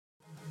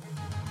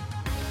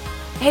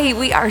Hey,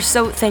 we are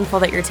so thankful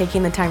that you're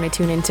taking the time to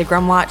tune into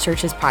Grumwalt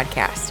Church's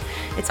podcast.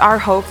 It's our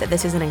hope that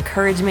this is an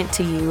encouragement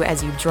to you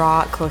as you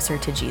draw closer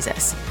to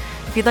Jesus.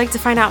 If you'd like to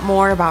find out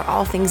more about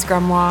all things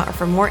Grumwalt or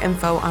for more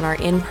info on our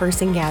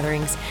in-person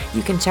gatherings,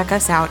 you can check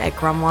us out at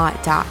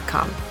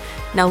grumwalt.com.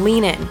 Now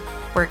lean in.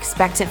 We're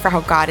expectant for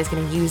how God is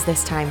going to use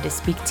this time to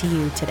speak to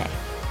you today.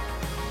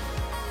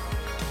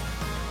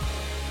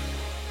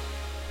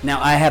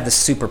 Now, I have the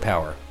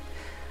superpower.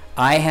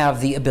 I have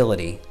the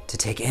ability to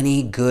take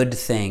any good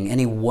thing,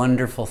 any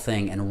wonderful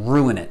thing, and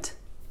ruin it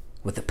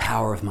with the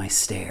power of my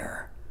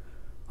stare,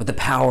 with the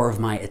power of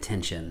my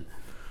attention.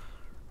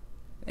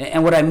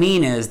 And what I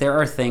mean is, there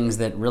are things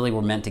that really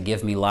were meant to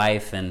give me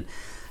life and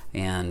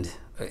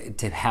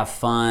to have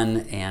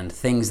fun, and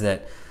things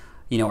that,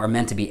 are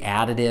meant to be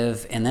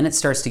additive, and then it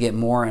starts to get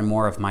more and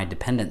more of my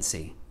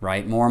dependency,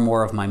 right? More and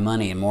more of my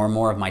money, and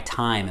more of my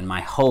time, and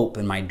my hope,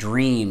 and my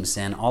dreams,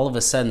 and all of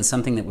a sudden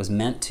something that was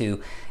meant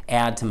to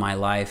add to my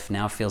life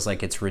now feels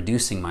like it's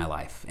reducing my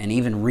life. And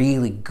even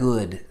really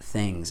good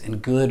things,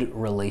 and good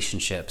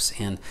relationships,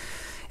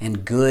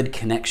 and good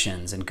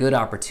connections, and good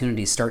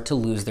opportunities start to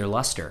lose their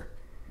luster.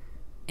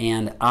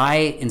 And I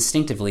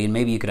instinctively, and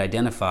maybe you could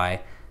identify,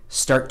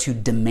 start to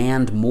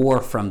demand more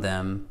from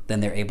them than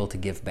they're able to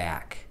give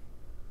back.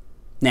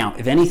 Now,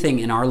 if anything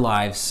in our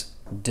lives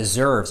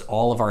deserves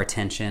all of our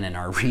attention and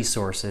our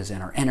resources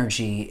and our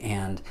energy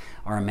and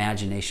our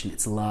imagination,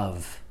 it's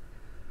love.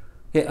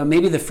 Yeah,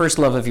 maybe the first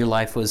love of your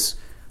life was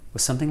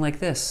something like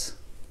this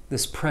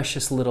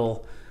precious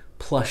little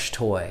plush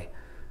toy.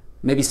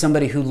 Maybe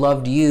somebody who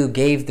loved you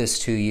gave this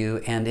to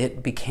you, and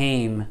it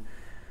became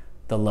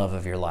the love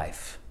of your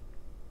life.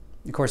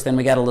 Of course, then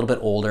we got a little bit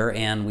older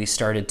and we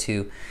started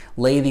to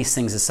lay these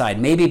things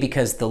aside. Maybe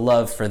because the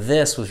love for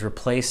this was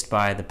replaced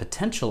by the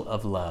potential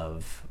of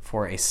love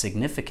for a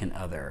significant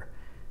other.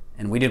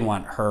 And we didn't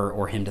want her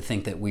or him to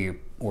think that we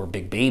were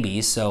big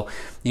babies. So,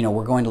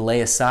 we're going to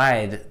lay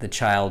aside the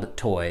child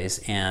toys,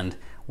 and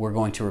we're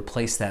going to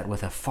replace that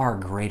with a far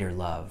greater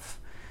love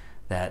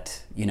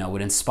that,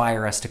 would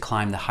inspire us to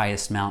climb the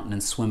highest mountain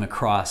and swim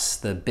across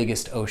the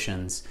biggest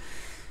oceans.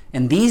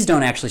 And these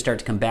don't actually start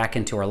to come back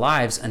into our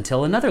lives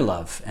until another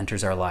love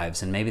enters our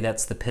lives. And maybe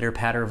that's the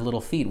pitter-patter of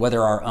little feet,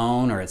 whether our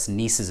own or it's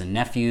nieces and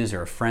nephews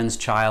or a friend's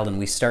child. And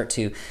we start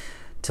to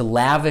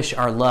lavish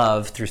our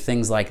love through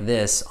things like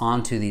this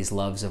onto these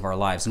loves of our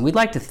lives. And we'd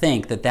like to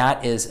think that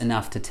that is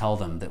enough to tell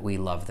them that we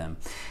love them.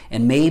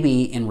 And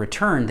maybe in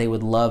return, they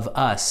would love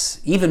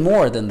us even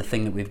more than the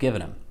thing that we've given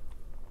them.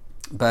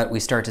 But we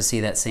start to see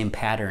that same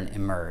pattern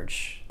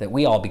emerge that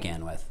we all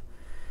began with.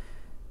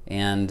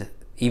 And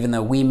even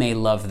though we may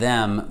love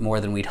them more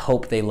than we'd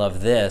hope they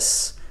love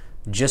this,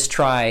 just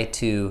try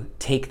to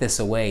take this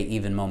away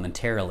even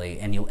momentarily,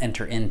 and you'll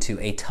enter into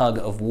a tug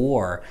of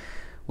war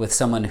with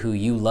someone who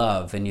you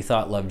love and you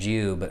thought loved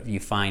you, but you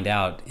find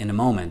out in a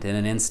moment, in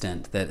an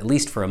instant, that at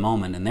least for a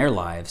moment in their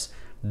lives,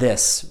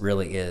 this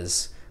really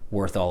is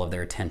worth all of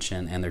their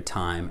attention and their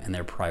time and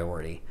their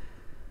priority.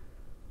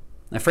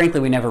 Now, frankly,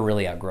 we never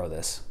really outgrow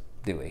this,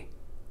 do we?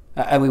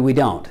 We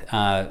don't.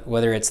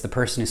 Whether it's the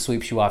person who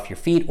sweeps you off your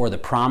feet, or the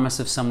promise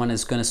of someone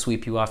is going to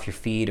sweep you off your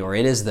feet, or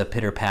it is the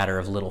pitter-patter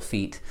of little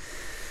feet,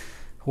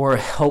 or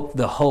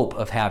the hope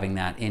of having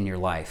that in your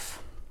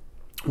life.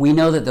 We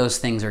know that those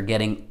things are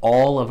getting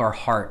all of our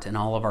heart and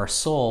all of our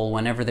soul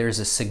whenever there's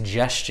a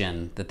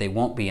suggestion that they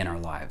won't be in our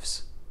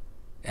lives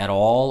at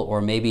all,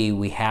 or maybe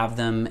we have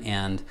them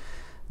and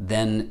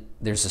then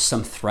there's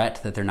some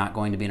threat that they're not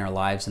going to be in our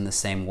lives in the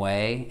same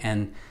way,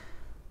 and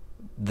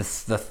the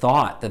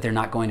thought that they're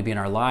not going to be in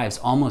our lives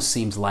almost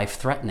seems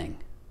life-threatening.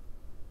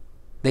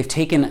 They've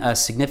taken a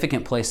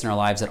significant place in our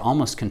lives that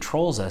almost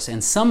controls us.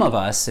 And some of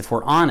us, if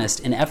we're honest,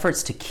 in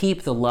efforts to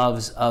keep the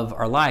loves of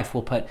our life,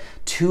 will put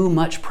too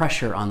much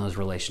pressure on those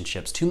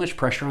relationships, too much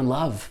pressure on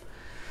love,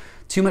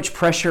 too much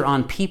pressure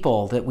on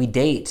people that we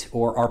date,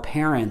 or our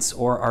parents,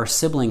 or our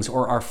siblings,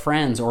 or our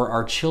friends, or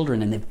our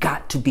children, and they've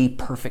got to be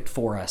perfect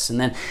for us. And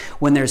then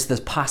when there's this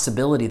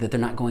possibility that they're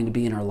not going to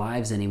be in our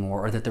lives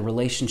anymore, or that the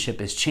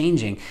relationship is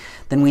changing,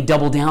 then we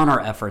double down our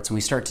efforts and we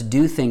start to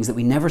do things that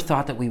we never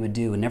thought that we would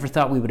do and never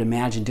thought we would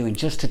imagine doing,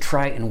 just to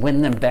try and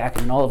win them back.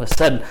 And all of a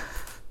sudden,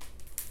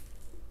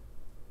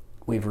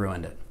 we've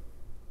ruined it.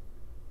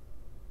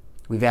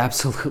 We've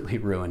absolutely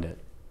ruined it.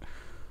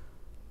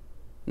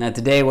 Now,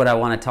 today what I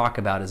want to talk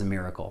about is a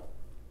miracle.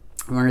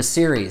 We're in a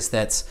series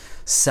that's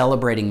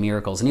celebrating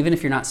miracles. And even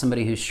if you're not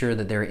somebody who's sure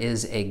that there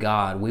is a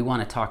God, we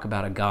want to talk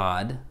about a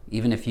God,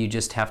 even if you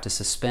just have to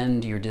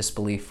suspend your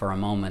disbelief for a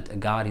moment, a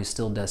God who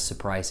still does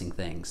surprising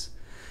things.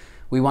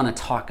 We want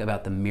to talk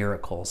about the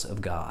miracles of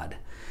God.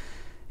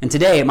 And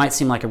today, it might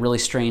seem like a really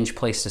strange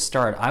place to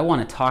start. I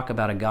want to talk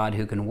about a God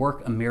who can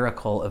work a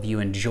miracle of you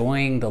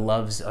enjoying the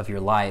loves of your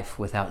life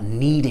without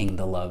needing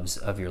the loves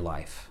of your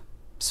life,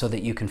 so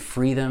that you can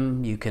free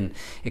them, you can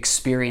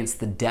experience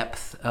the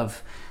depth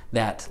of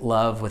that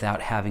love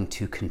without having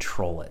to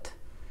control it.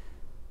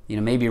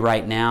 Maybe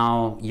right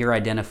now you're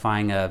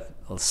identifying a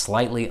a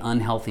slightly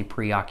unhealthy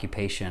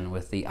preoccupation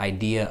with the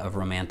idea of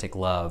romantic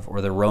love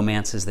or the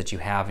romances that you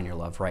have in your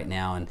love right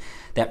now. And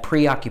that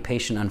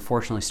preoccupation,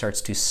 unfortunately,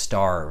 starts to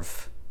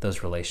starve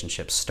those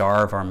relationships,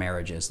 starve our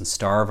marriages, and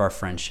starve our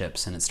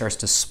friendships, and it starts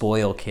to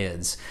spoil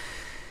kids.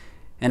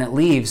 And it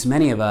leaves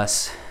many of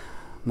us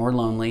more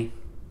lonely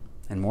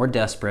and more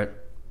desperate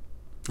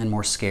and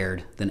more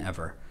scared than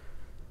ever.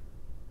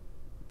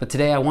 But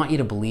today I want you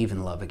to believe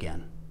in love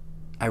again.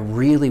 I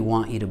really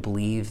want you to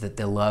believe that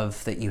the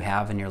love that you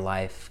have in your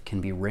life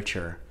can be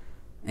richer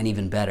and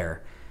even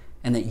better,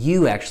 and that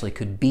you actually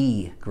could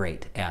be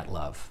great at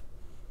love.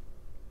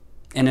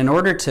 And in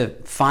order to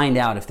find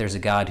out if there's a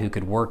God who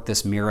could work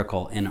this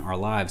miracle in our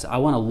lives, I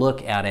want to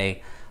look at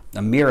a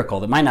miracle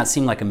that might not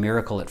seem like a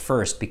miracle at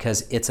first,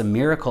 because it's a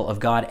miracle of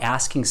God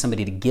asking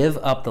somebody to give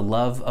up the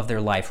love of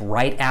their life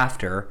right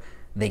after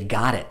they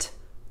got it,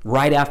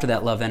 right after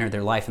that love entered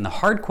their life. And the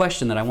hard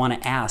question that I want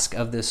to ask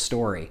of this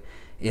story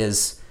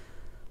is,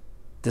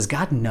 does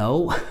God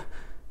know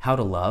how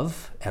to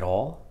love at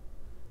all?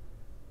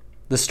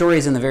 The story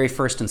is in the very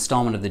first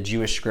installment of the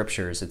Jewish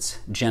scriptures. It's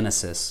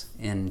Genesis,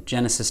 in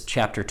Genesis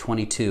chapter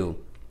 22.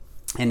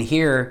 And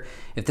here,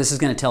 if this is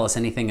going to tell us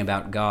anything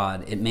about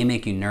God, it may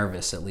make you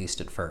nervous, at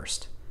least at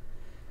first.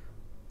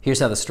 Here's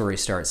how the story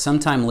starts.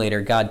 Sometime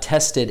later, God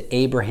tested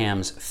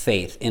Abraham's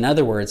faith. In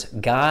other words,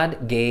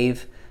 God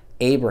gave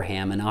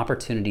Abraham an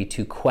opportunity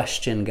to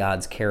question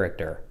God's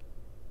character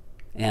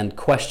and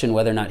question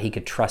whether or not he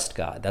could trust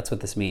God. That's what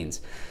this means.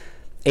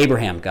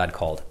 Abraham, God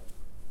called.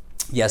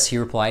 Yes, he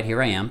replied,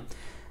 here I am.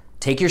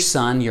 Take your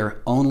son,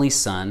 your only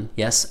son,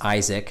 yes,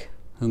 Isaac,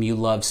 whom you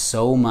love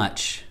so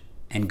much,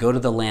 and go to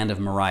the land of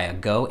Moriah.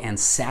 Go and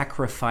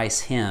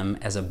sacrifice him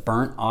as a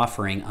burnt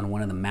offering on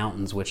one of the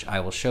mountains which I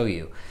will show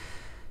you.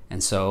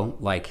 And so,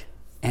 like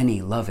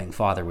any loving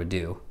father would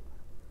do,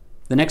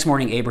 the next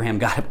morning Abraham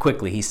got up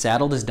quickly. He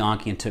saddled his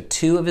donkey and took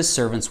 2 of his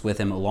servants with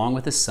him, along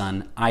with his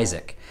son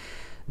Isaac.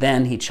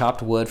 Then he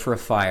chopped wood for a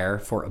fire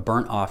for a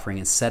burnt offering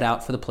and set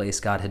out for the place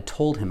God had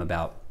told him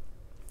about.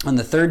 On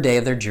the 3rd day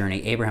of their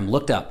journey, Abraham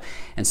looked up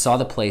and saw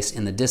the place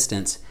in the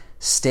distance.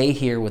 Stay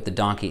here with the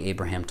donkey,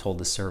 Abraham told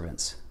the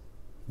servants.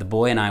 The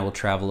boy and I will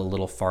travel a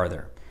little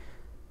farther.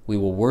 We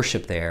will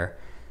worship there,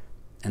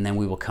 and then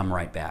we will come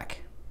right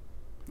back.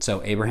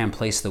 So Abraham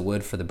placed the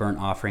wood for the burnt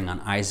offering on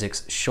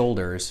Isaac's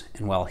shoulders,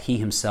 and while he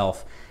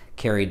himself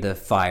carried the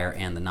fire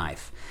and the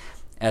knife.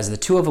 As the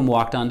 2 of them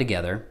walked on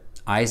together,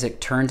 Isaac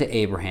turned to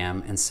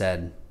Abraham and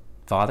said,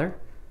 Father?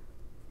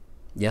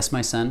 Yes,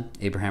 my son,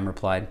 Abraham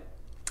replied.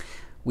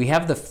 We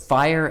have the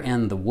fire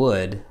and the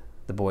wood,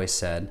 the boy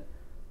said,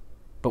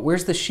 but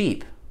where's the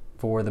sheep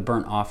for the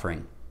burnt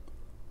offering?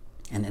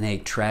 And in a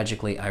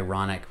tragically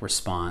ironic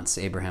response,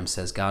 Abraham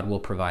says, God will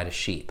provide a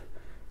sheep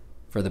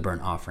for the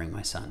burnt offering,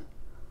 my son.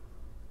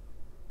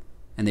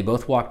 And they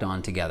both walked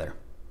on together.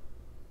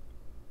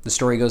 The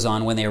story goes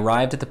on. When they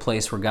arrived at the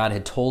place where God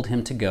had told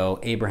him to go,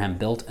 Abraham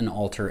built an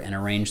altar and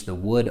arranged the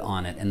wood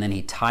on it. And then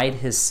he tied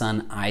his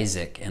son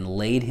Isaac and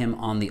laid him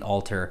on the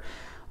altar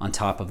on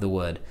top of the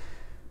wood.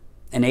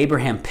 And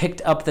Abraham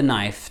picked up the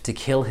knife to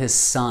kill his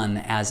son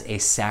as a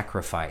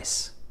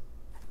sacrifice.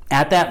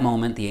 At that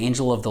moment, the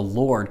angel of the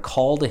Lord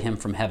called to him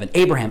from heaven,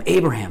 Abraham,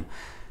 Abraham.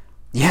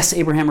 Yes,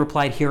 Abraham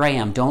replied, here I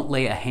am. Don't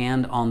lay a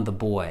hand on the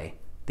boy,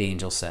 the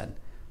angel said.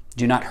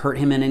 Do not hurt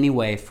him in any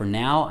way, for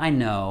now I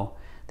know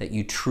that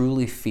you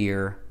truly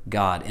fear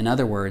God. In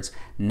other words,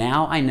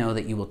 now I know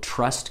that you will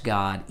trust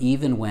God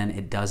even when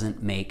it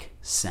doesn't make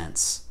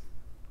sense.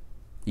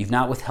 You've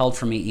not withheld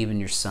from me even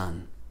your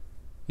son,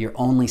 your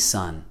only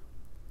son.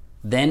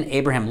 Then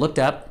Abraham looked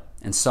up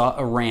and saw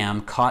a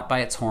ram caught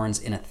by its horns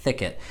in a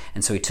thicket.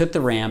 And so he took the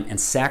ram and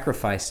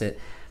sacrificed it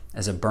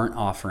as a burnt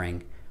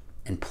offering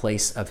in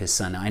place of his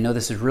son. Now, I know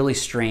this is really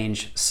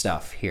strange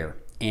stuff here,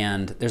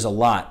 and there's a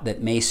lot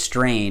that may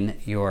strain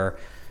your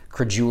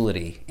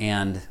credulity,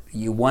 and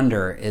you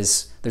wonder,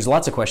 there's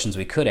lots of questions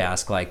we could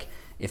ask, like,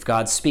 if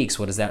God speaks,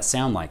 what does that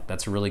sound like?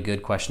 That's a really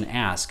good question to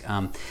ask.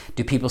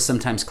 Do people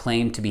sometimes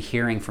claim to be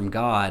hearing from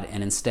God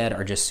and instead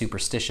are just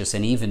superstitious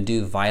and even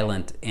do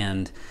violent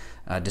and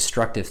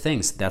destructive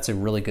things? That's a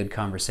really good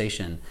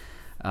conversation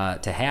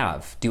to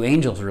have. Do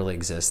angels really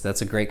exist?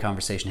 That's a great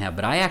conversation to have.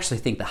 But I actually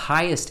think the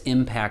highest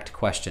impact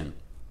question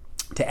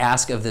to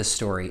ask of this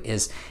story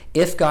is,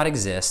 if God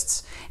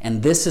exists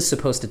and this is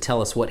supposed to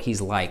tell us what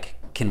he's like,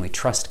 can we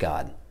trust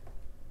God?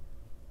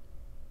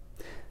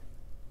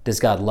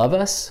 Does God love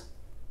us,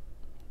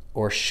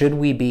 or should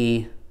we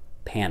be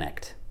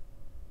panicked?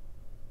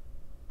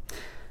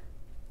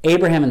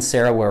 Abraham and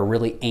Sarah were a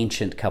really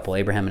ancient couple.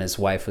 Abraham and his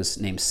wife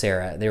was named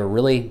Sarah. They were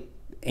really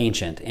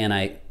ancient, and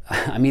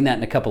I mean that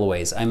in a couple of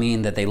ways. I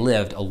mean that they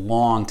lived a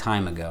long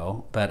time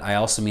ago, but I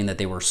also mean that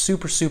they were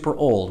super, super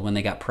old when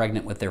they got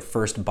pregnant with their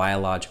first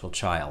biological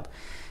child.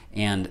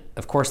 And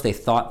of course, they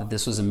thought that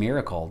this was a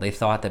miracle. They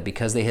thought that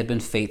because they had been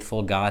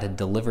faithful, God had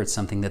delivered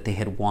something that they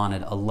had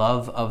wanted, a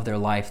love of their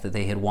life that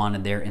they had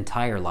wanted their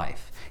entire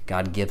life.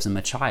 God gives them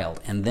a child.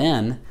 And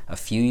then, a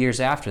few years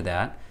after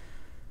that,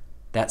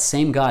 that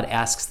same God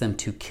asks them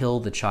to kill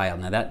the child.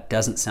 Now, that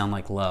doesn't sound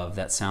like love.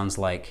 That sounds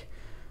like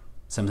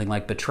something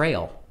like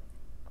betrayal.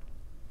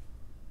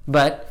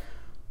 But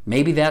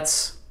maybe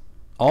that's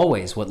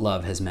always what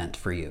love has meant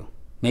for you.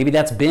 Maybe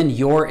that's been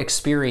your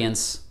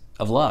experience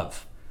of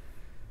love.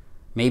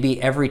 Maybe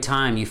every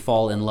time you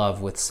fall in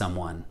love with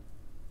someone,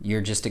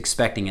 you're just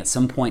expecting at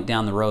some point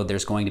down the road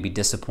there's going to be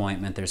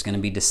disappointment, there's going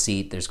to be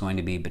deceit, there's going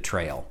to be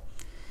betrayal.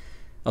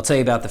 I'll tell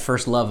you about the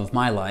first love of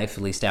my life,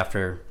 at least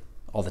after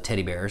all the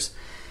teddy bears.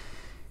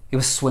 It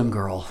was Swim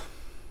Girl.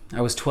 I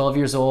was 12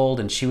 years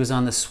old and she was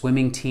on the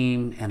swimming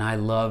team, and I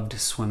loved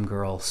Swim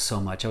Girl so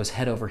much. I was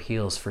head over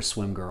heels for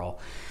Swim Girl.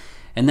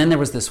 And then there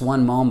was this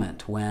one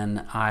moment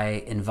when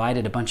I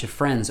invited a bunch of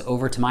friends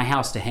over to my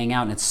house to hang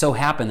out, and it so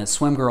happened that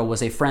Swim Girl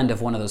was a friend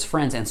of one of those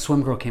friends, and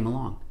Swim Girl came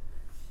along.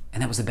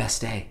 And that was the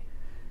best day.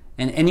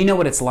 And you know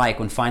what it's like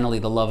when finally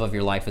the love of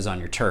your life is on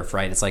your turf,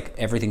 right? It's like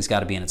everything's got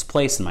to be in its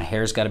place, and my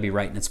hair's got to be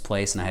right in its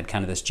place, and I had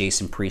kind of this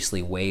Jason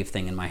Priestley wave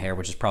thing in my hair,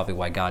 which is probably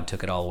why God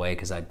took it all away,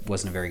 because I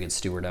wasn't a very good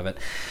steward of it.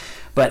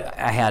 But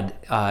I had,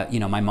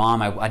 my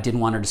mom, I didn't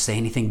want her to say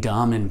anything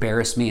dumb and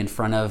embarrass me in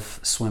front of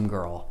Swim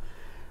Girl.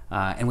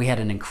 And we had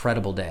an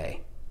incredible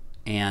day.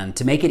 And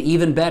to make it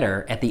even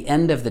better, at the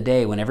end of the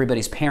day, when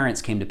everybody's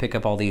parents came to pick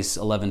up all these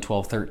 11,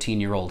 12,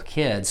 13-year-old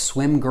kids,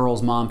 Swim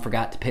Girl's mom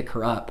forgot to pick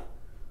her up.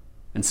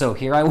 And so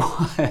here I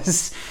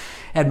was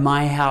at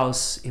my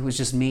house. It was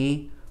just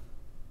me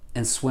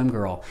and Swim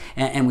Girl.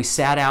 And we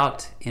sat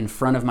out in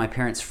front of my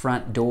parents'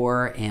 front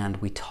door and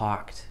we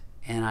talked.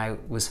 And I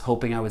was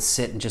hoping I would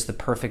sit in just the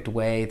perfect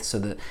way, so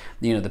that,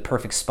 the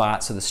perfect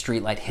spot, so the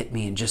street light hit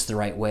me in just the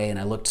right way, and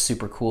I looked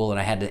super cool, and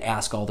I had to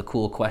ask all the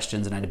cool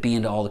questions, and I had to be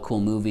into all the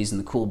cool movies and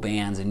the cool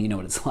bands, and you know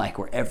what it's like,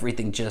 where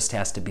everything just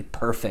has to be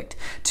perfect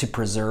to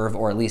preserve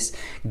or at least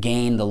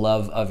gain the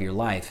love of your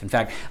life. In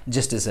fact,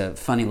 just as a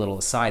funny little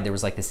aside, there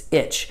was like this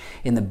itch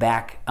in the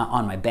back,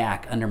 on my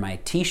back, under my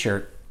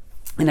t-shirt,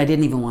 and I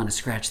didn't even want to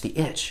scratch the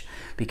itch,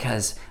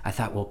 because I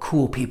thought, well,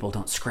 cool people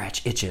don't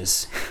scratch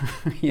itches.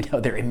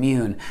 They're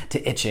immune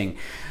to itching.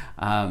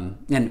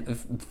 And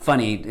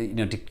funny,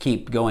 to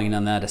keep going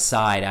on that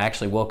aside, I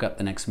actually woke up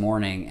the next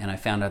morning and I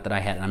found out that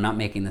I had, and I'm not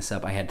making this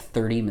up, I had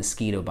 30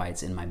 mosquito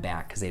bites in my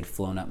back because they had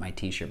flown up my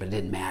t-shirt, but it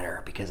didn't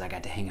matter because I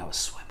got to hang out with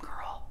Swim Girl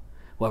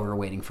while we were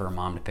waiting for her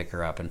mom to pick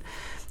her up. And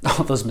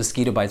all those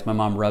mosquito bites, my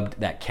mom rubbed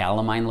that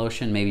calamine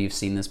lotion. Maybe you've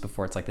seen this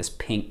before. It's like this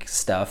pink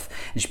stuff,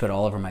 and she put it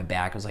all over my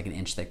back. It was like an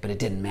inch thick, but it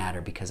didn't matter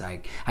because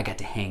I got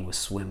to hang with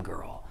Swim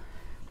Girl.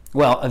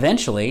 Well,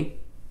 eventually,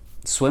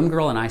 Swim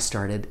Girl and I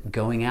started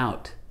going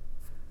out.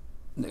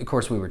 Of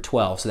course, we were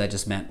 12, so that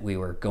just meant we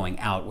were going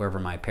out wherever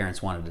my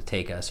parents wanted to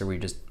take us, or we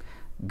were just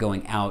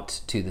going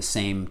out to the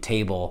same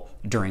table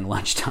during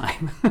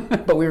lunchtime,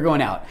 but we were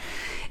going out.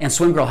 And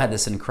Swim Girl had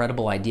this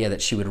incredible idea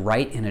that she would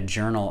write in a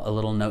journal a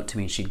little note to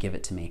me and she'd give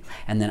it to me.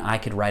 And then I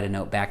could write a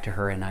note back to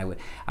her and I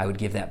would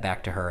give that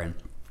back to her.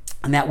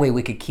 And that way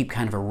we could keep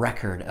kind of a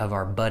record of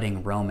our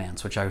budding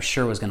romance, which I was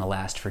sure was going to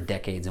last for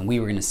decades. And we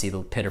were going to see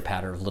the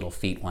pitter-patter of little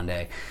feet one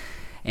day.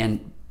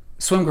 And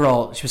Swim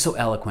Girl, she was so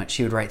eloquent.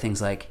 She would write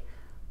things like,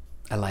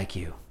 "I like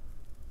you."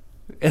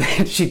 And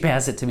then she'd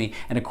pass it to me.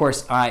 And of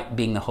course, I,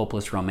 being the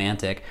hopeless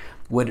romantic,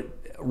 would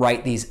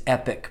write these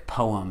epic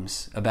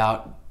poems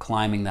about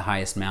climbing the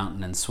highest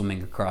mountain and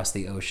swimming across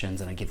the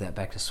oceans. And I'd give that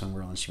back to Swim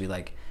Girl and she'd be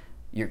like,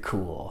 "You're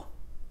cool."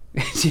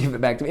 She'd give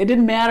it back to me. It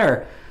didn't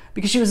matter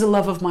because she was the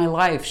love of my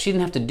life. She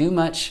didn't have to do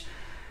much.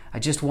 I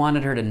just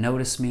wanted her to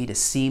notice me, to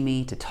see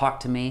me, to talk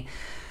to me.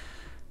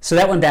 So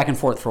that went back and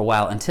forth for a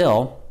while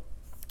until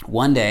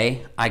one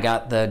day I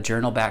got the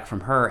journal back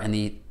from her,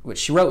 and what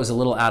she wrote was a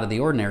little out of the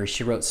ordinary.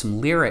 She wrote some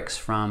lyrics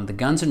from the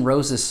Guns N'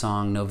 Roses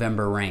song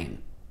November Rain.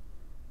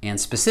 And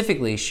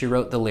specifically, she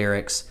wrote the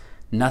lyrics,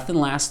 "Nothing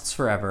lasts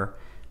forever,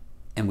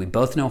 and we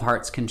both know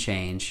hearts can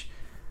change.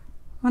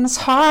 When it's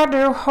hard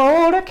to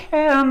hold a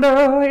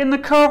candle in the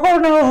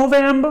cold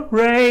November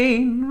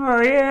rain."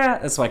 Oh yeah.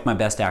 That's like my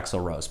best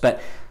Axl Rose. But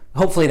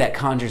hopefully that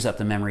conjures up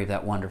the memory of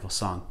that wonderful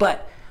song.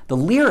 But the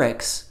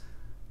lyrics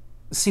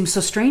seem so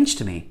strange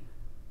to me.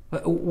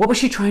 What was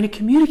she trying to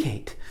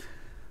communicate?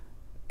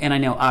 And I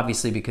know,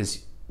 obviously,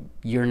 because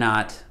you're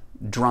not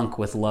drunk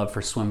with love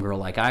for Swim Girl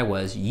like I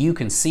was, you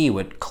can see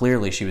what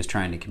clearly she was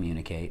trying to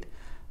communicate.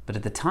 But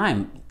at the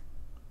time,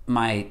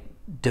 my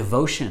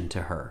devotion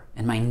to her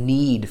and my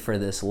need for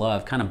this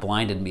love kind of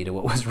blinded me to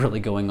what was really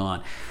going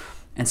on.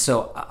 And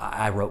so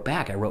I wrote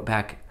back. I wrote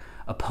back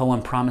a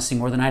poem promising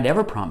more than I'd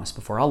ever promised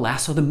before. "I'll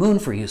lasso the moon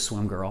for you,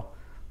 Swim Girl."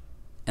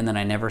 And then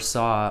I never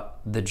saw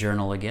the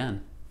journal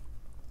again.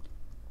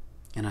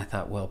 And I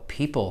thought, well,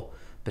 people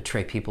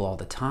betray people all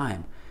the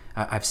time.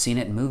 I've seen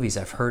it in movies.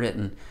 I've heard it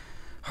in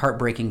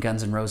heartbreaking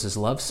Guns N' Roses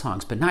love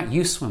songs, but not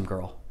you, Swim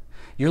Girl.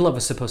 Your love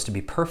was supposed to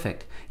be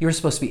perfect. You were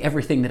supposed to be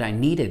everything that I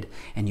needed,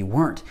 and you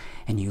weren't,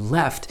 and you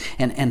left.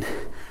 And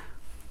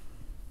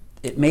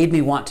it made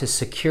me want to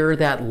secure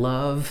that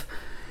love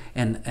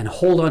and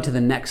hold on to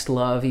the next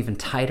love even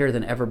tighter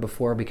than ever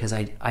before, because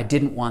I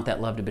didn't want that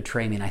love to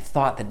betray me. And I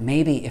thought that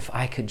maybe if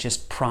I could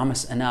just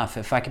promise enough,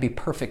 if I could be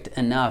perfect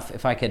enough,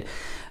 if I could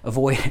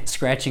avoid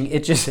scratching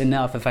itches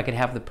enough, if I could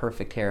have the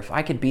perfect hair, if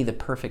I could be the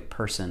perfect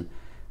person,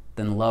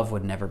 then love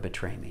would never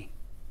betray me.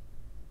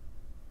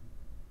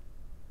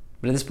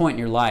 But at this point in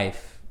your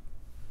life,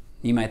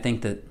 you might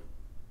think that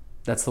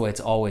that's the way it's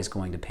always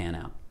going to pan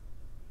out.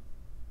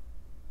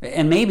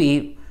 And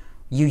maybe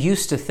you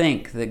used to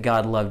think that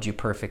God loved you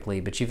perfectly,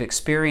 but you've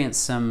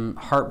experienced some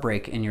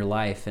heartbreak in your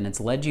life, and it's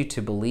led you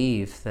to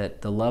believe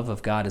that the love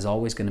of God is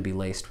always going to be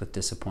laced with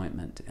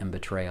disappointment and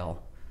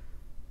betrayal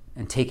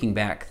and taking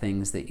back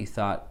things that you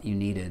thought you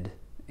needed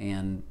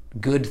and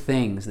good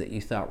things that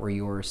you thought were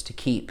yours to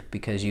keep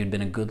because you'd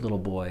been a good little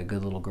boy, a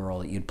good little girl,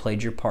 that you'd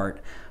played your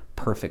part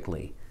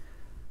perfectly.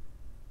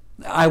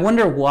 I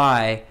wonder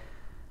why,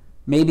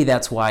 maybe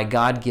that's why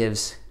God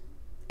gives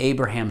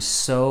Abraham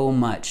so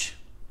much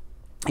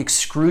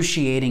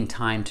excruciating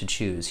time to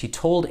choose. He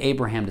told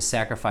Abraham to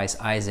sacrifice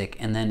Isaac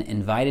and then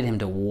invited him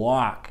to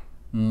walk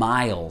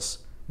miles,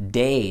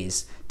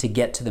 days, to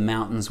get to the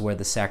mountains where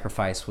the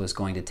sacrifice was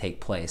going to take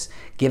place,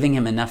 giving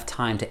him enough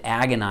time to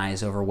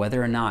agonize over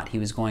whether or not he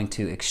was going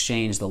to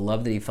exchange the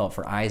love that he felt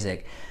for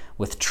Isaac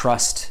with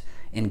trust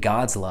in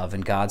God's love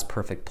and God's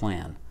perfect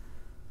plan.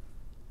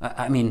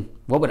 I mean,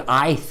 what would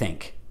I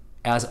think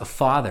as a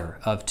father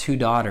of 2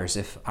 daughters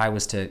if I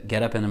was to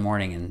get up in the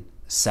morning and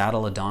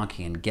saddle a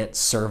donkey and get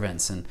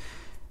servants and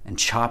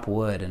chop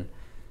wood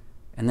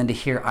and then to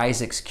hear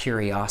Isaac's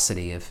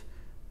curiosity of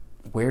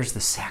where's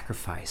the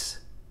sacrifice?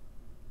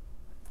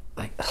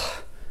 Like,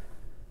 ugh,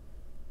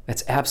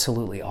 that's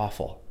absolutely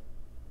awful.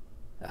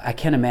 I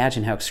can't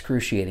imagine how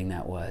excruciating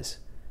that was.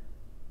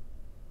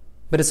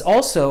 But it's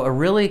also a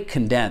really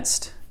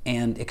condensed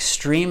and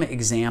extreme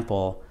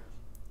example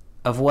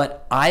of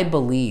what I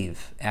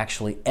believe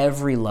actually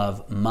every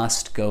love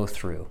must go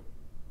through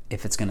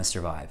if it's going to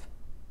survive.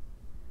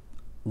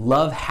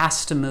 Love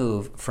has to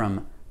move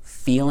from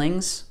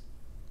feelings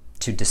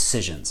to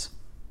decisions.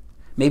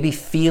 Maybe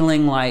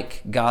feeling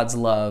like God's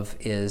love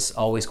is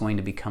always going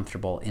to be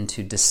comfortable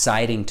into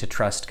deciding to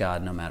trust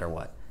God no matter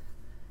what.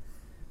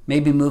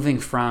 Maybe moving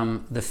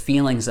from the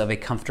feelings of a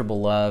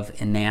comfortable love,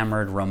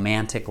 enamored,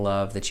 romantic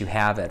love that you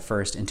have at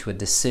first into a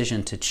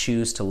decision to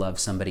choose to love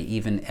somebody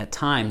even at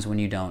times when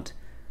you don't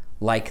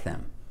like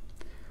them.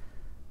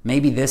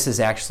 Maybe this is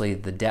actually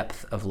the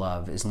depth of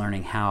love, is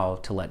learning how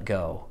to let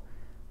go,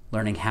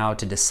 learning how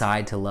to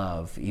decide to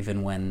love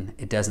even when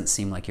it doesn't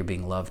seem like you're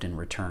being loved in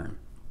return.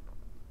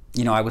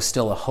 You know, I was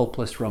still a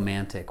hopeless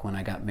romantic when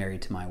I got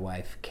married to my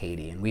wife,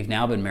 Katie, and we've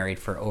now been married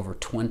for over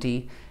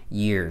 20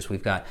 years.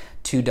 We've got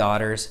 2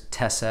 daughters,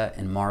 Tessa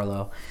and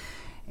Marlo.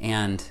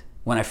 And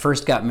when I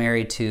first got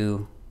married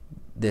to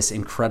this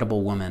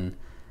incredible woman,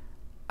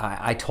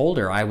 I told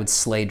her I would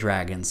slay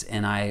dragons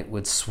and I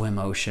would swim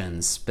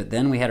oceans. But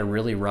then we had a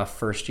really rough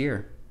first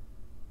year.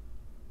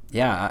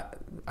 Yeah,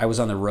 I was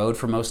on the road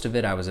for most of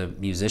it. I was a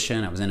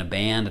musician. I was in a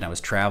band and I was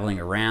traveling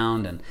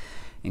around.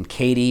 And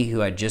Katie,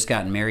 who I'd just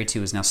gotten married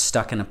to, was now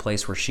stuck in a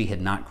place where she had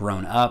not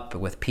grown up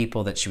with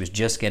people that she was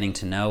just getting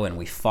to know, and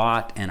we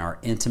fought and our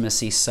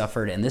intimacy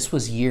suffered. And this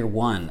was year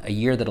 1, a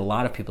year that a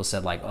lot of people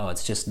said like, oh,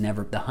 it's just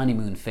never the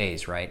honeymoon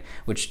phase, right?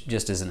 Which,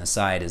 just as an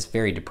aside, is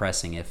very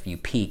depressing if you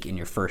peak in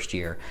your first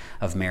year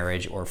of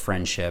marriage or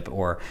friendship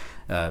or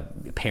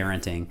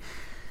parenting.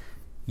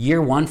 Year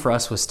 1 for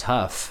us was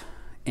tough.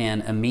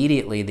 And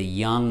immediately the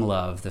young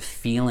love, the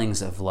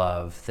feelings of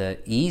love, the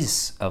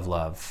ease of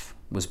love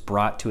was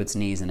brought to its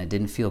knees, and it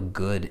didn't feel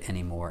good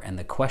anymore. And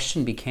the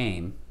question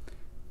became,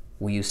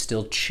 will you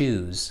still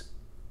choose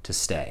to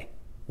stay?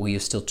 Will you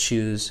still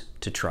choose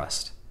to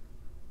trust?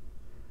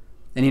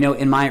 And you know,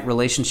 in my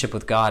relationship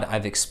with God,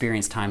 I've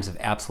experienced times of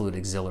absolute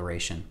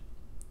exhilaration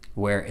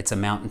where it's a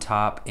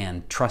mountaintop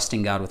and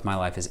trusting God with my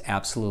life is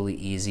absolutely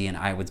easy. And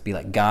I would be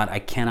like, God, I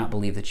cannot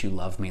believe that you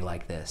love me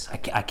like this.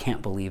 I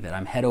can't believe it.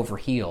 I'm head over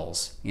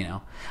heels, you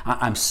know.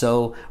 I'm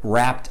so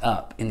wrapped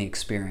up in the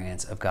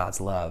experience of God's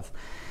love.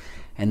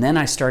 And then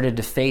I started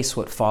to face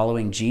what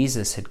following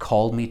Jesus had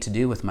called me to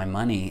do with my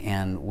money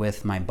and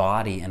with my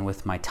body and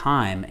with my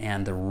time.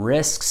 And the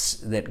risks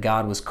that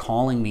God was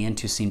calling me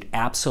into seemed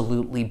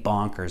absolutely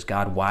bonkers.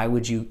 God, why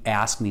would you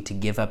ask me to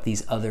give up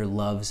these other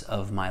loves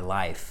of my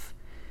life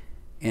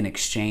in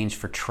exchange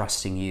for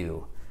trusting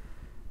you?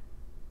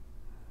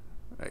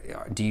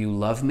 Do you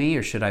love me,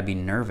 or should I be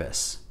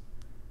nervous?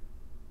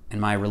 And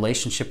my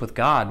relationship with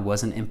God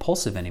wasn't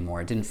impulsive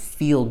anymore. It didn't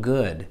feel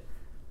good.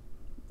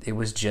 It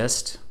was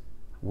just,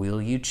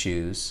 will you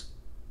choose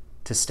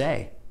to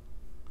stay?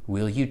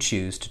 Will you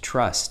choose to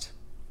trust?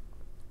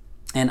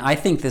 And I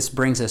think this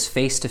brings us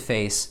face to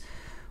face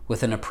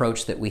with an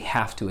approach that we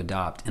have to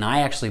adopt. And I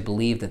actually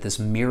believe that this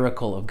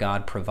miracle of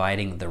God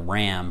providing the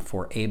ram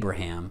for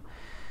Abraham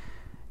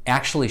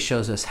actually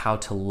shows us how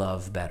to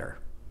love better.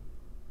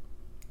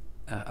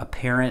 A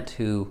parent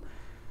who,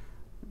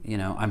 you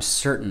know, I'm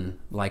certain,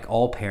 like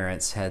all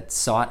parents, had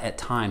sought at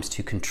times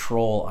to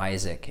control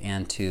Isaac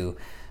and to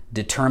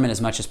determine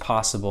as much as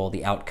possible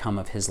the outcome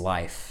of his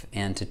life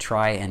and to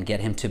try and get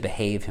him to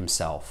behave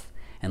himself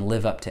and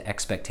live up to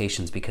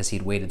expectations because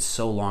he'd waited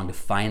so long to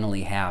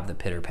finally have the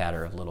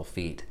pitter-patter of little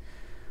feet.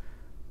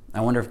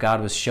 I wonder if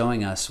God was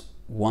showing us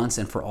once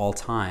and for all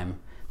time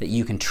that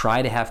you can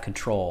try to have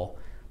control,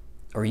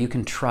 or you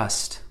can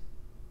trust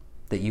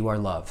that you are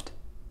loved.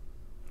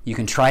 You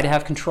can try to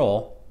have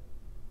control,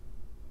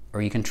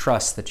 or you can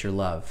trust that you're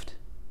loved,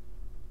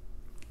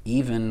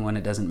 even when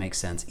it doesn't make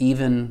sense,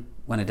 even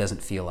when it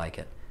doesn't feel like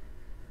it.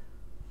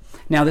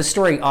 Now, this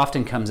story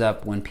often comes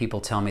up when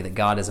people tell me that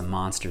God is a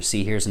monster.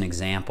 See, here's an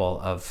example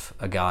of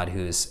a God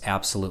who's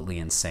absolutely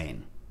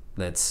insane,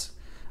 that's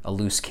a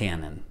loose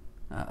cannon,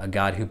 a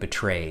God who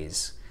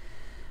betrays.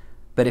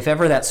 But if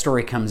ever that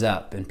story comes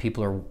up and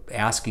people are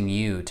asking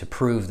you to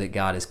prove that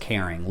God is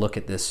caring, look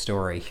at this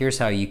story. Here's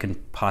how you can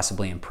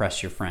possibly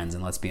impress your friends.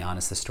 And let's be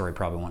honest, this story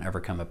probably won't ever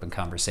come up in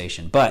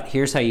conversation. But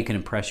here's how you can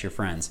impress your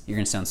friends. You're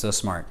going to sound so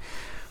smart.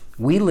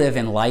 We live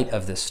in light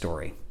of this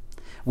story.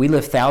 We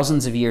live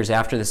thousands of years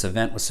after this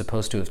event was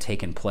supposed to have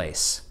taken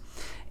place.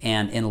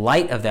 And in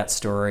light of that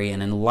story,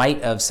 and in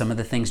light of some of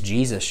the things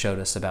Jesus showed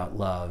us about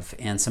love,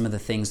 and some of the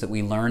things that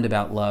we learned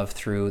about love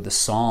through the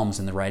Psalms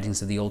and the writings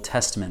of the Old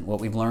Testament,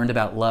 what we've learned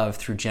about love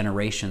through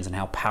generations, and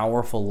how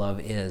powerful love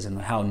is,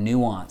 and how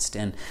nuanced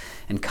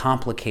and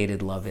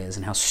complicated love is,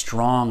 and how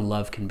strong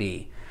love can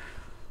be.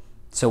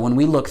 So when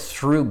we look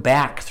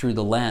back through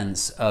the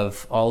lens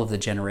of all of the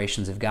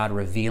generations of God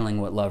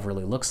revealing what love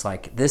really looks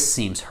like, this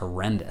seems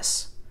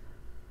horrendous.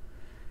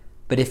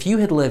 But if you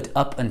had lived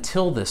up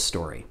until this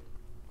story,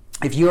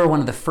 if you are one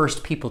of the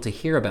first people to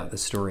hear about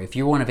this story, if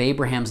you're one of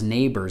Abraham's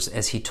neighbors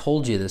as he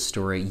told you this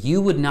story,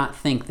 you would not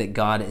think that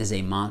God is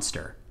a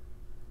monster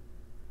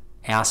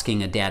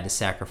asking a dad to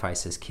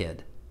sacrifice his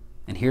kid.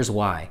 And here's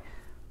why.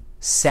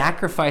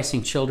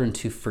 Sacrificing children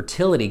to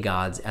fertility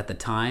gods at the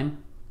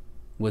time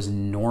was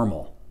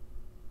normal.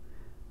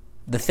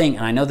 The thing,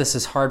 and I know this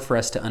is hard for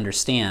us to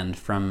understand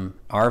from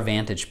our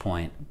vantage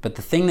point, but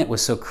the thing that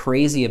was so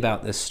crazy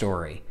about this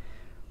story,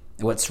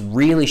 what's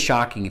really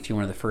shocking, if you're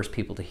one of the first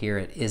people to hear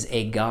it, is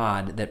a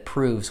God that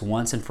proves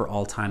once and for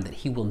all time that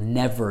he will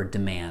never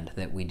demand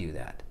that we do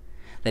that.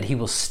 That he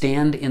will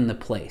stand in the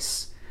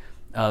place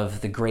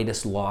of the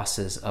greatest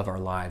losses of our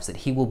lives. That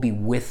he will be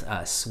with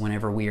us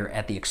whenever we are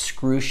at the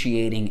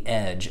excruciating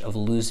edge of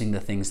losing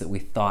the things that we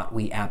thought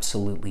we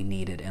absolutely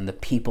needed and the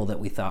people that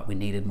we thought we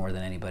needed more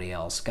than anybody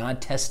else.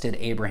 God tested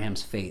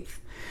Abraham's faith.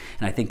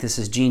 And I think this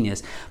is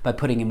genius, by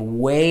putting him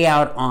way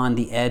out on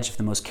the edge of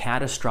the most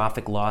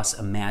catastrophic loss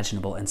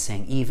imaginable and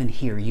saying, even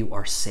here, you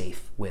are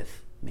safe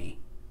with me.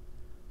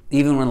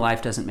 Even when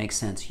life doesn't make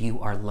sense, you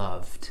are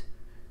loved,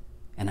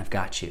 and I've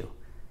got you,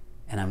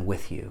 and I'm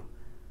with you.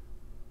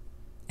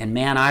 And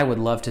man, I would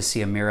love to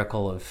see a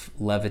miracle of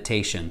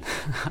levitation.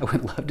 I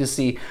would love to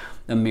see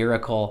a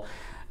miracle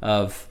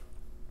of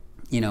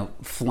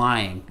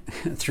flying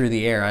through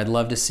the air. I'd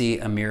love to see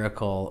a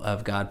miracle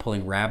of God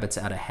pulling rabbits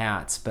out of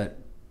hats. But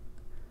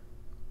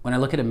when I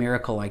look at a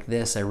miracle like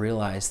this, I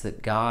realize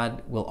that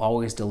God will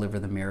always deliver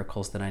the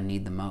miracles that I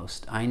need the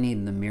most. I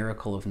need the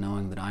miracle of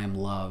knowing that I am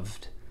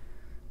loved,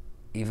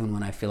 even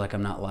when I feel like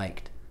I'm not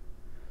liked.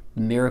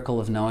 The miracle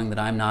of knowing that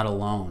I'm not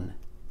alone,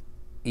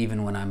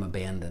 even when I'm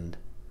abandoned,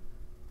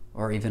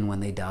 or even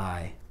when they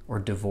die, or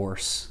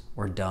divorce,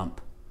 or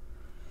dump.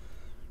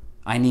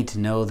 I need to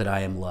know that I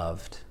am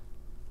loved.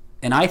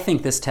 And I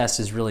think this test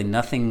is really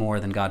nothing more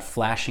than God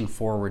flashing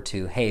forward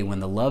to, hey, when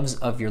the loves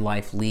of your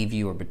life leave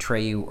you or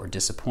betray you or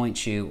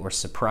disappoint you or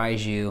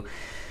surprise you,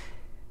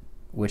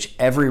 which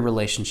every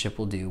relationship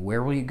will do,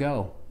 where will you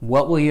go?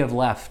 What will you have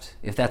left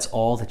if that's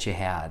all that you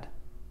had?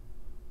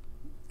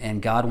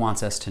 And God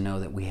wants us to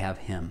know that we have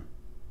him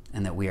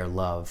and that we are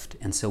loved.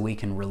 And so we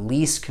can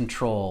release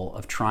control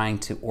of trying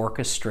to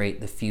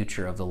orchestrate the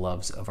future of the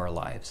loves of our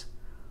lives.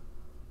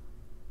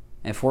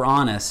 If we're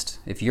honest,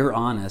 if you're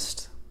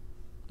honest,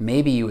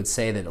 maybe you would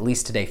say that, at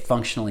least today,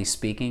 functionally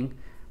speaking,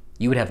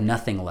 you would have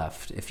nothing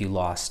left if you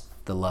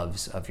lost the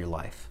loves of your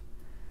life.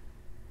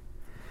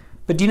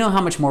 But do you know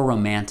how much more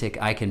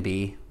romantic I can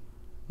be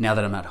now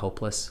that I'm not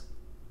hopeless?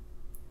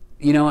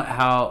 You know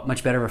how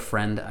much better of a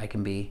friend I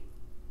can be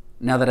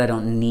now that I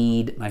don't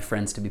need my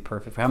friends to be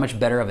perfect? How much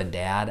better of a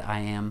dad I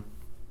am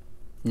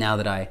now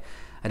that I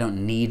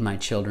don't need my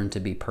children to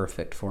be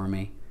perfect for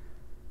me?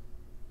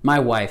 My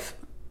wife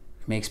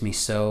makes me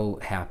so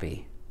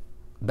happy,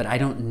 but I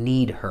don't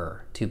need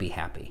her to be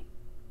happy.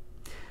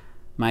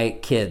 My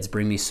kids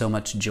bring me so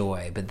much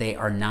joy, but they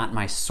are not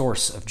my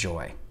source of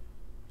joy.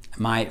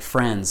 My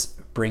friends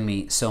bring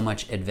me so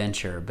much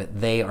adventure,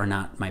 but they are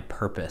not my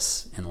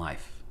purpose in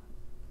life.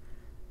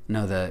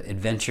 No, the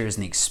adventures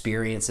and the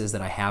experiences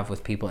that I have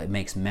with people, it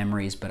makes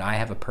memories, but I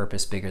have a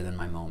purpose bigger than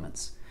my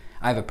moments.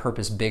 I have a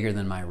purpose bigger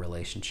than my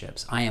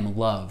relationships. I am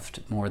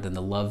loved more than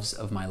the loves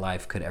of my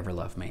life could ever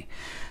love me.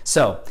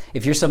 So,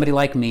 if you're somebody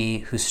like me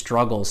who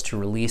struggles to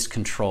release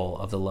control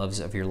of the loves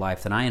of your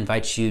life, then I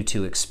invite you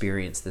to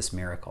experience this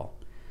miracle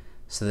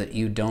so that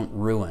you don't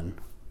ruin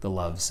the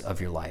loves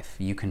of your life.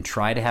 You can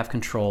try to have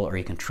control, or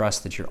you can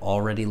trust that you're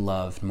already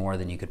loved more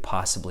than you could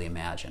possibly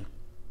imagine.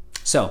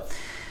 So,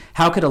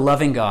 how could a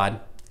loving God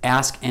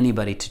ask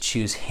anybody to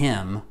choose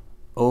him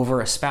over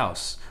a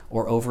spouse,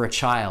 or over a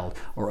child,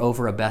 or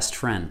over a best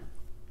friend?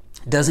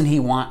 Doesn't he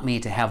want me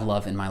to have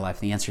love in my life?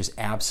 The answer is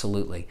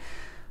absolutely.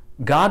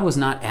 God was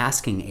not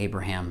asking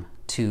Abraham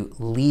to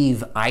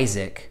leave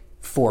Isaac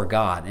for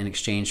God in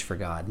exchange for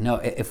God. No,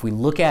 if we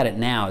look at it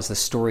now as the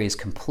story is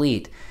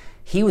complete,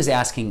 He was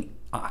asking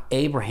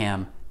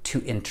Abraham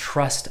to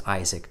entrust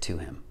Isaac to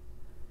him.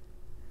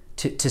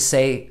 To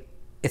say,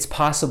 it's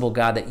possible,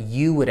 God, that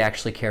you would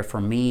actually care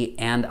for me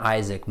and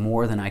Isaac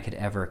more than I could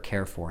ever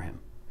care for him.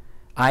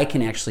 I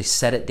can actually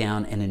set it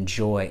down and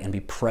enjoy and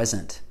be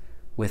present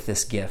with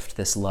this gift,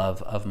 this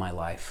love of my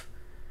life,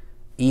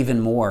 even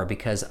more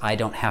because I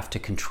don't have to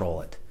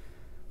control it.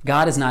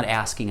 God is not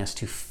asking us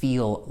to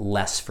feel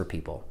less for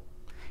people.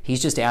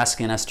 He's just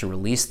asking us to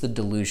release the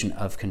delusion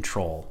of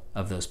control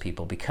of those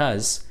people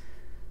because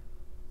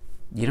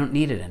you don't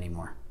need it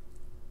anymore.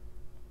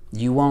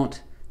 You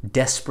won't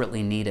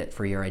desperately need it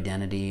for your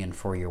identity and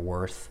for your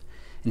worth.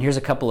 And here's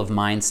a couple of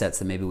mindsets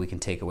that maybe we can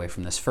take away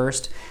from this.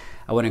 First,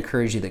 I want to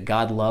encourage you that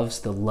God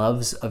loves the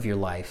loves of your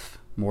life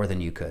more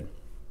than you could.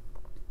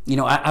 You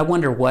know, I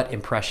wonder what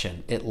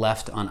impression it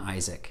left on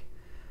Isaac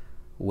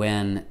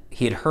when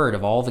he had heard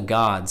of all the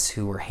gods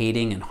who were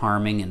hating and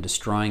harming and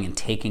destroying and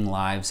taking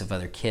lives of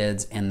other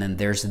kids, and then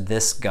there's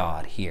this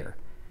God here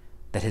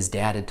that his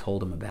dad had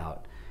told him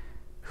about,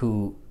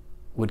 who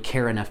would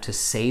care enough to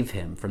save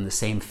him from the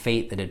same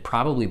fate that had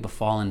probably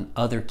befallen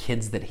other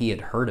kids that he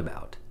had heard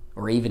about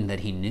or even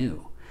that he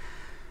knew.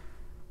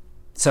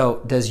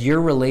 So does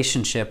your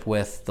relationship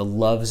with the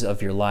loves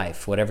of your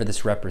life, whatever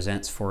this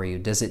represents for you,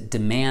 does it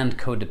demand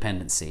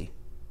codependency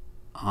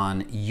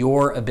on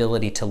your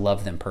ability to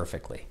love them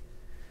perfectly?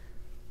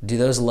 Do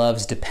those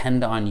loves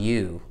depend on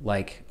you,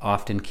 like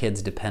often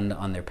kids depend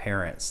on their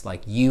parents,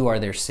 like you are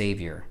their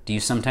savior? Do you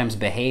sometimes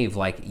behave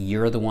like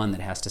you're the one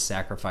that has to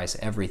sacrifice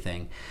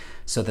everything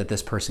so that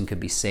this person could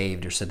be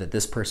saved or so that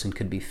this person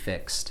could be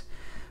fixed?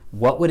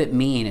 What would it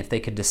mean if they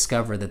could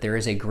discover that there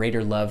is a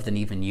greater love than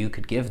even you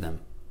could give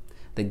them?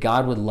 That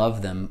God would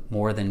love them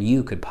more than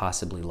you could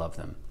possibly love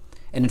them.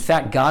 And in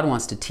fact, God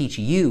wants to teach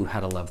you how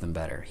to love them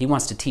better. He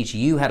wants to teach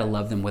you how to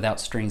love them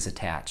without strings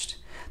attached,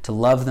 to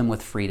love them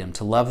with freedom,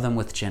 to love them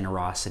with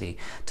generosity,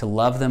 to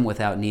love them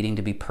without needing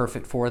to be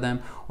perfect for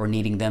them or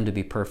needing them to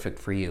be perfect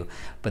for you.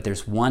 But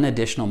there's one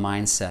additional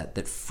mindset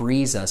that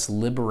frees us,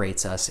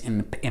 liberates us,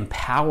 and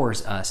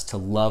empowers us to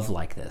love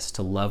like this,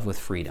 to love with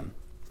freedom.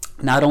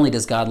 Not only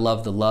does God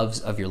love the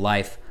loves of your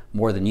life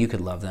more than you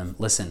could love them,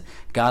 listen,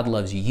 God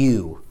loves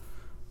you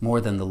more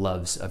than the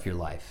loves of your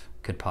life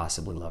could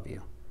possibly love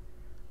you.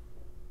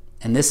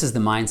 And this is the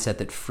mindset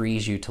that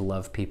frees you to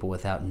love people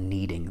without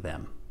needing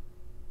them.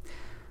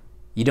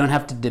 You don't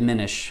have to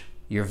diminish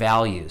your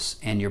values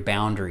and your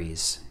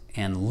boundaries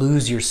and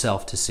lose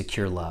yourself to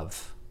secure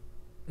love,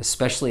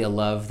 especially a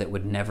love that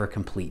would never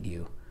complete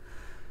you.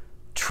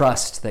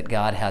 Trust that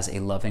God has a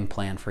loving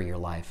plan for your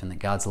life and that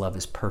God's love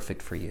is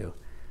perfect for you.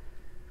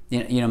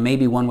 You know,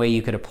 maybe one way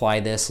you could apply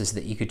this is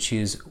that you could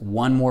choose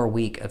one more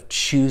week of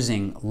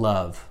choosing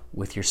love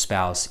with your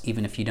spouse,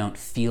 even if you don't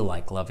feel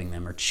like loving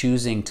them, or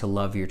choosing to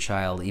love your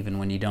child even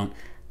when you don't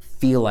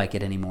feel like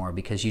it anymore,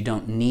 because you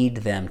don't need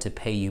them to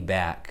pay you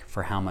back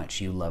for how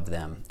much you love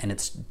them. And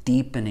it's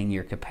deepening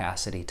your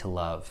capacity to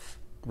love,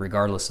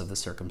 regardless of the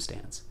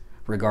circumstance,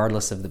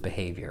 regardless of the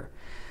behavior.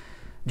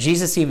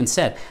 Jesus even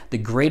said, the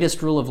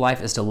greatest rule of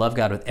life is to love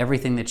God with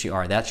everything that you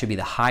are. That should be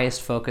the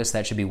highest focus.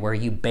 That should be where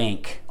you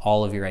bank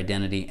all of your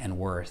identity and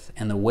worth.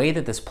 And the way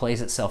that this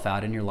plays itself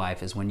out in your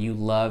life is when you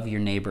love your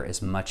neighbor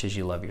as much as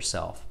you love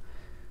yourself,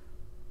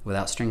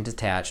 without strings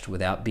attached,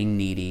 without being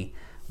needy,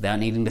 without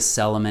needing to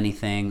sell them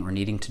anything or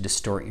needing to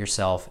distort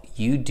yourself.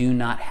 You do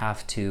not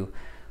have to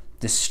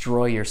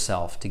destroy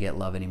yourself to get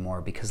love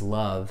anymore, because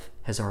love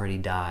has already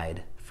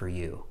died for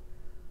you.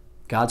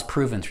 God's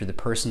proven through the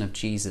person of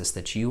Jesus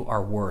that you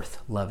are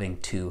worth loving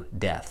to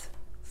death.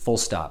 Full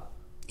stop.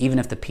 Even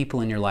if the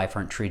people in your life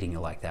aren't treating you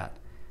like that,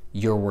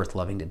 you're worth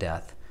loving to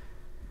death.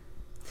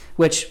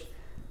 Which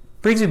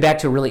brings me back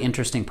to a really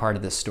interesting part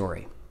of this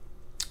story.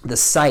 The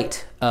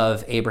site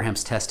of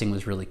Abraham's testing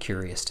was really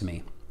curious to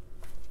me.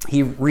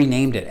 He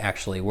renamed it,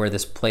 actually, where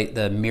this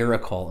the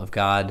miracle of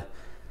God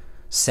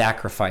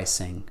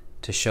sacrificing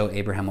to show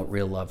Abraham what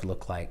real love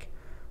looked like.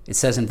 It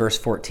says in verse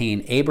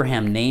 14,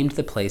 Abraham named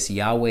the place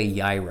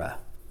Yahweh-Yireh,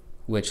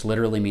 which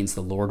literally means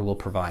the Lord will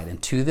provide. And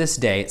to this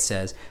day, it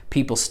says,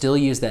 people still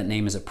use that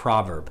name as a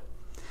proverb.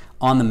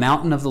 On the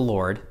mountain of the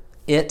Lord,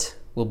 it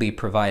will be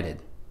provided.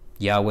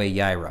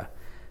 Yahweh-Yireh.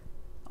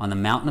 On the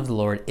mountain of the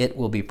Lord, it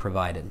will be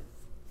provided.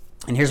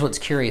 And here's what's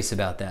curious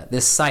about that.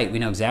 This site, we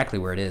know exactly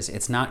where it is.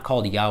 It's not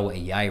called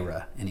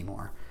Yahweh-Yireh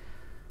anymore.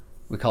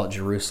 We call it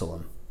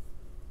Jerusalem.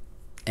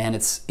 And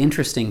it's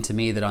interesting to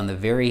me that on the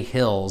very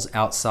hills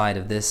outside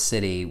of this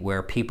city,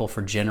 where people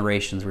for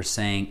generations were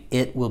saying,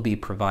 it will be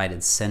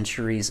provided,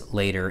 centuries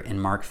later in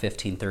Mark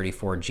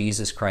 15:34,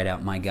 Jesus cried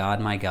out, my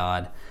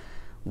God,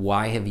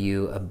 why have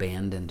you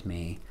abandoned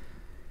me?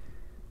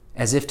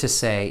 As if to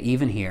say,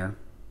 even here,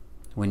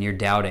 when you're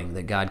doubting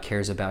that God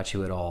cares about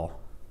you at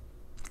all,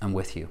 I'm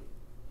with you.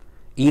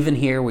 Even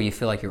here where you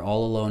feel like you're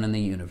all alone in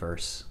the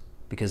universe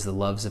because the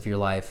loves of your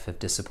life have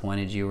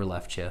disappointed you or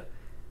left you,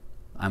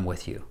 I'm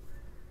with you.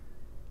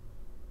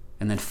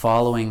 And then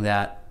following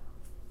that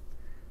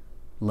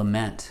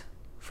lament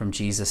from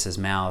Jesus'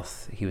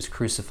 mouth. He was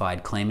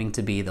crucified, claiming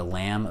to be the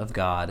Lamb of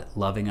God,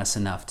 loving us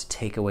enough to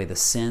take away the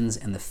sins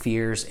and the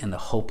fears and the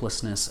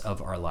hopelessness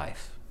of our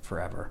life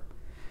forever.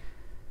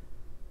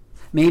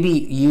 Maybe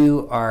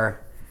you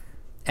are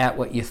at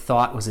what you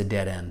thought was a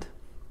dead end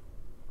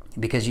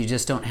because you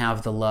just don't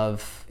have the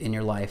love in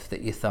your life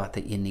that you thought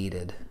that you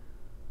needed.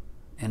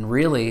 And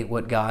really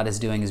what God is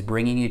doing is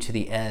bringing you to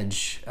the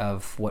edge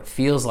of what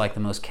feels like the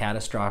most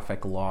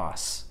catastrophic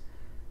loss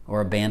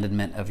or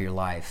abandonment of your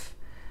life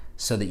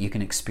so that you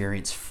can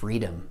experience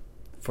freedom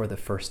for the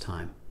first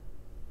time.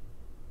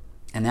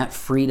 And that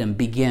freedom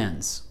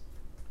begins.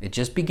 It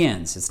just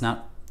begins. It's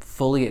not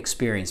fully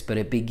experienced, but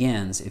it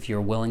begins if you're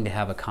willing to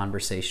have a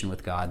conversation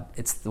with God.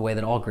 It's the way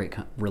that all great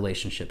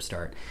relationships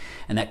start.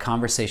 And that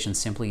conversation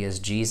simply is,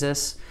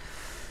 Jesus,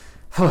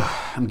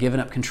 I'm giving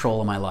up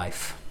control of my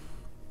life.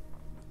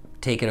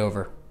 Take it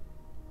over.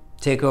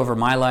 Take over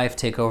my life,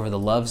 take over the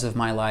loves of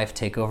my life,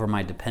 take over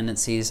my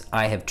dependencies.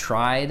 I have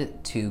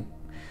tried to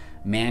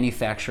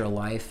manufacture a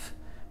life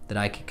that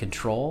I could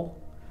control,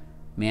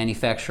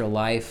 manufacture a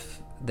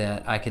life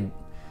that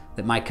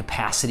my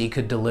capacity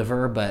could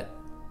deliver, but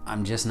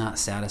I'm just not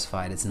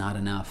satisfied. It's not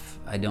enough.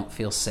 I don't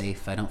feel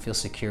safe. I don't feel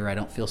secure. I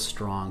don't feel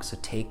strong. So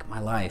take my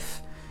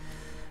life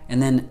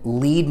and then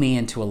lead me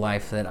into a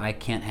life that I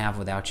can't have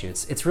without you.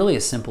 It's really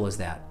as simple as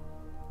that.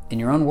 In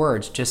your own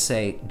words, just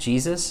say,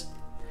 Jesus,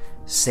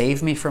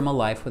 save me from a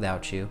life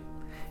without you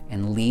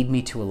and lead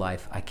me to a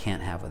life I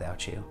can't have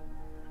without you.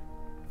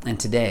 And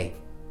today,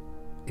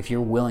 if you're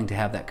willing to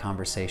have that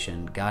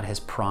conversation, God has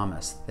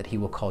promised that He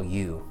will call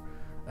you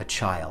a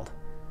child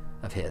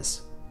of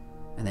His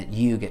and that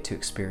you get to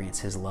experience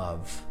His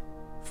love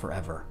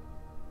forever.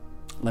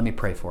 Let me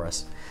pray for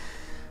us.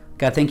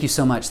 God, thank you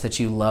so much that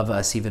you love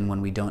us even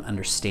when we don't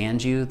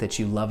understand you, that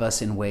you love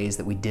us in ways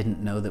that we didn't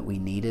know that we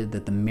needed,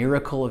 that the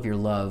miracle of your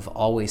love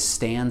always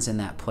stands in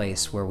that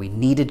place where we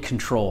needed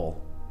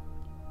control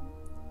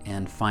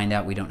and find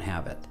out we don't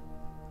have it.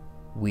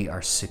 We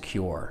are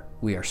secure,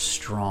 we are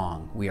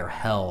strong, we are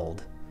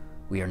held,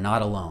 we are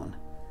not alone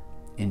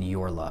in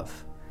your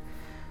love.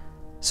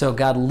 So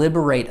God,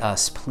 liberate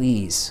us,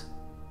 please.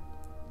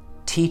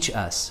 Teach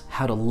us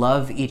how to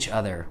love each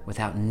other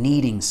without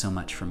needing so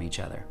much from each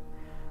other.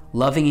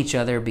 Loving each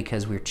other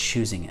because we're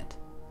choosing it.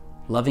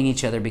 Loving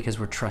each other because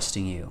we're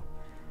trusting you.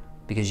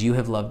 Because you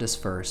have loved us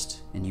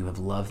first and you have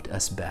loved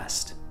us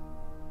best.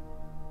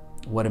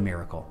 What a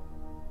miracle.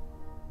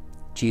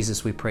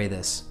 Jesus, we pray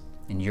this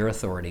in your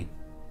authority.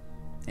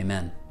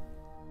 Amen.